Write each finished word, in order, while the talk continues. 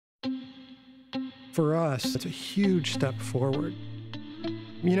For us, it's a huge step forward.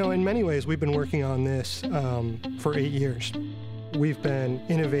 You know, in many ways, we've been working on this for 8 years. We've been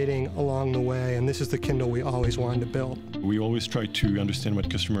innovating along the way, and this is the Kindle we always wanted to build. We always try to understand what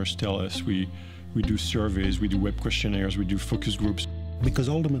customers tell us. We do surveys, we do web questionnaires, we do focus groups. Because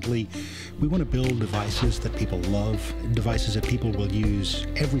ultimately, we want to build devices that people love, devices that people will use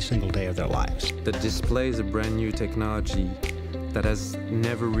every single day of their lives. The display is a brand new technology that has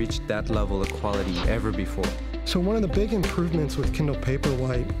never reached that level of quality ever before. So one of the big improvements with Kindle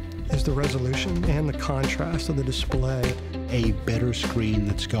Paperwhite is the resolution and the contrast of the display. A better screen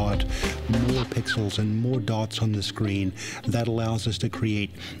that's got more pixels and more dots on the screen that allows us to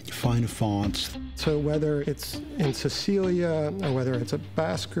create finer fonts. So whether it's in Cecilia or whether it's at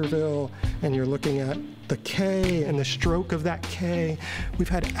Baskerville and you're looking at the K and the stroke of that K, we've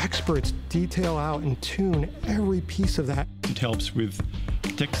had experts detail out and tune every piece of that. It helps with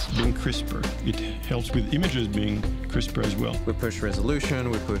text being crisper. It helps with images being crisper as well. We push resolution,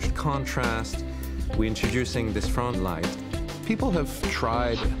 we push contrast, we're introducing this front light. People have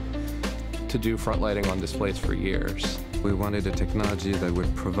tried to do front lighting on displays for years. We wanted a technology that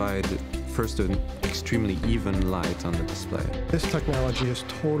would provide first an extremely even light on the display. This technology is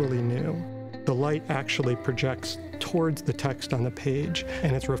totally new. The light actually projects towards the text on the page,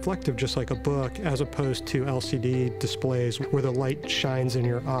 and it's reflective just like a book, as opposed to LCD displays where the light shines in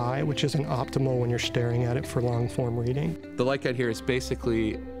your eye, which isn't optimal when you're staring at it for long-form reading. The light guide here is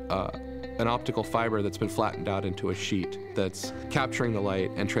basically an optical fiber that's been flattened out into a sheet that's capturing the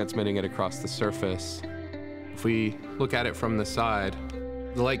light and transmitting it across the surface. If we look at it from the side,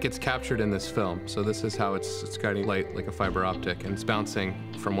 the light gets captured in this film. So this is how it's guiding light like a fiber optic, and it's bouncing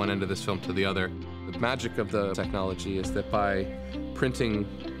from one end of this film to the other. The magic of the technology is that by printing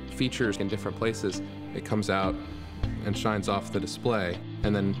features in different places, it comes out and shines off the display,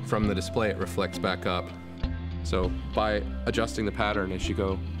 and then from the display it reflects back up. So by adjusting the pattern as you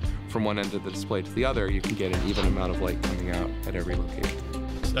go from one end of the display to the other, you can get an even amount of light coming out at every location.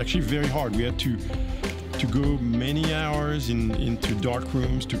 It's actually very hard. We had to go many hours into dark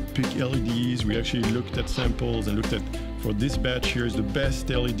rooms to pick LEDs. We actually looked at samples and looked at, for this batch, here's the best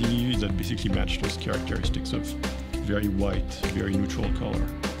LED that basically matched those characteristics of very white, very neutral color.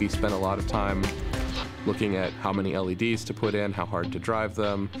 We spent a lot of time looking at how many LEDs to put in, how hard to drive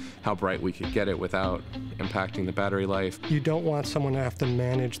them, how bright we could get it without impacting the battery life. You don't want someone to have to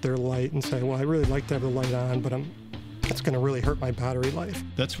manage their light and say, well, I really like to have the light on, but that's going to really hurt my battery life.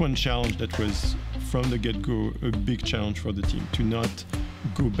 That's one challenge that was, from the get-go, a big challenge for the team, to not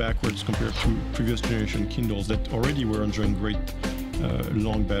go backwards compared to previous generation Kindles that already were enjoying great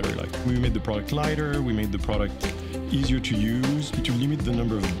long battery life. We made the product lighter, we made the product easier to use, to limit the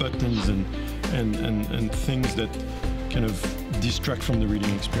number of buttons and things that kind of distract from the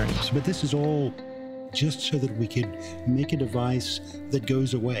reading experience. But this is all just so that we could make a device that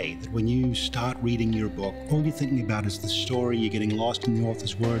goes away, that when you start reading your book, all you're thinking about is the story, you're getting lost in the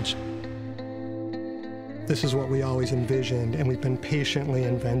author's words. This is what we always envisioned, and we've been patiently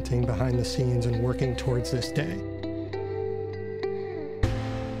inventing behind the scenes and working towards this day.